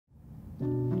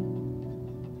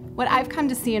What I've come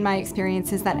to see in my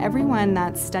experience is that everyone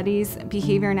that studies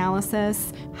behavior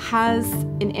analysis has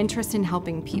an interest in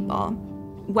helping people.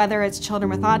 Whether it's children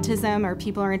with autism or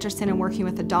people who are interested in working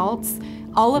with adults,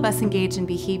 all of us engage in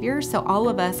behavior, so all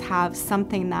of us have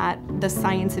something that the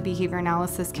science of behavior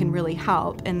analysis can really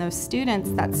help. And those students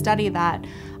that study that,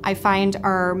 I find,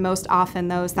 are most often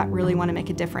those that really want to make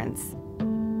a difference.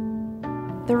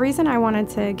 The reason I wanted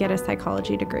to get a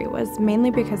psychology degree was mainly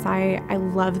because I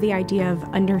love the idea of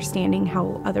understanding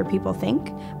how other people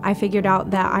think. I figured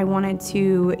out that I wanted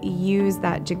to use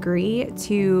that degree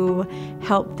to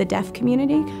help the deaf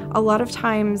community. A lot of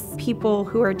times people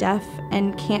who are deaf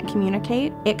and can't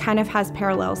communicate, it kind of has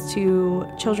parallels to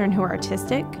children who are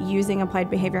autistic. Using applied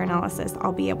behavior analysis,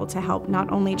 I'll be able to help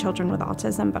not only children with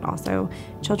autism, but also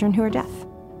children who are deaf.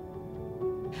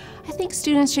 I think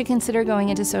students should consider going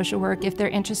into social work if they're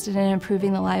interested in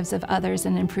improving the lives of others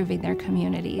and improving their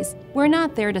communities. We're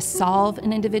not there to solve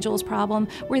an individual's problem,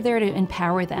 we're there to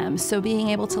empower them. So being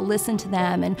able to listen to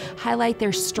them and highlight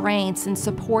their strengths and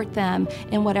support them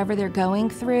in whatever they're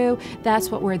going through, that's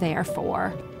what we're there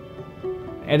for.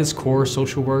 At its core,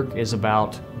 social work is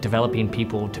about developing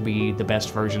people to be the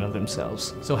best version of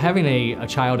themselves. So having a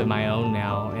child of my own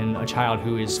now, and a child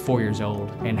who is 4 years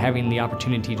old, and having the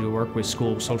opportunity to work with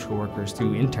school social workers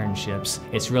through internships,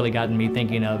 it's really gotten me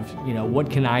thinking of, what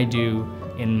can I do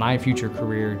in my future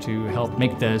career to help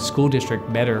make the school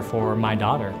district better for my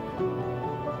daughter?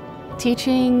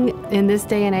 Teaching in this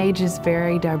day and age is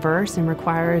very diverse and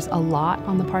requires a lot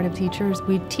on the part of teachers.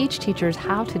 We teach teachers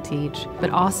how to teach, but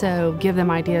also give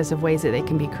them ideas of ways that they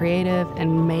can be creative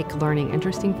and make learning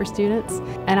interesting for students.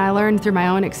 And I learned through my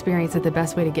own experience that the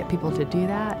best way to get people to do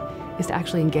that is to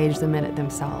actually engage them in it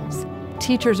themselves.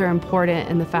 Teachers are important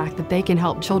in the fact that they can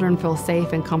help children feel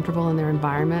safe and comfortable in their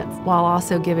environments while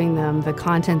also giving them the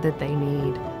content that they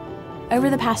need. Over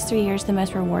the past 3 years, the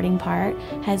most rewarding part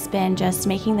has been just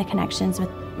making the connections with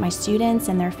my students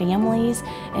and their families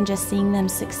and just seeing them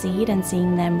succeed and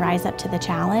seeing them rise up to the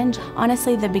challenge.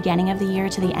 Honestly, the beginning of the year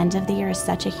to the end of the year is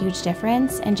such a huge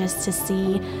difference, and just to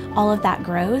see all of that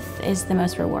growth is the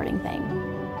most rewarding thing.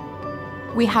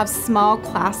 We have small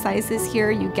class sizes here.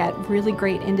 You get really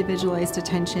great individualized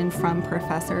attention from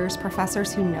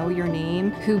professors who know your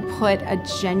name, who put a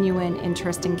genuine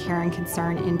interest and care and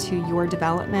concern into your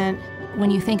development. When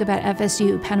you think about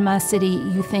FSU Panama City,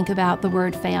 you think about the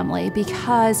word family,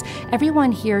 because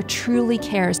everyone here truly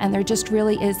cares, and there just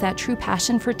really is that true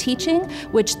passion for teaching,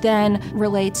 which then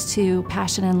relates to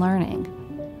passion in learning.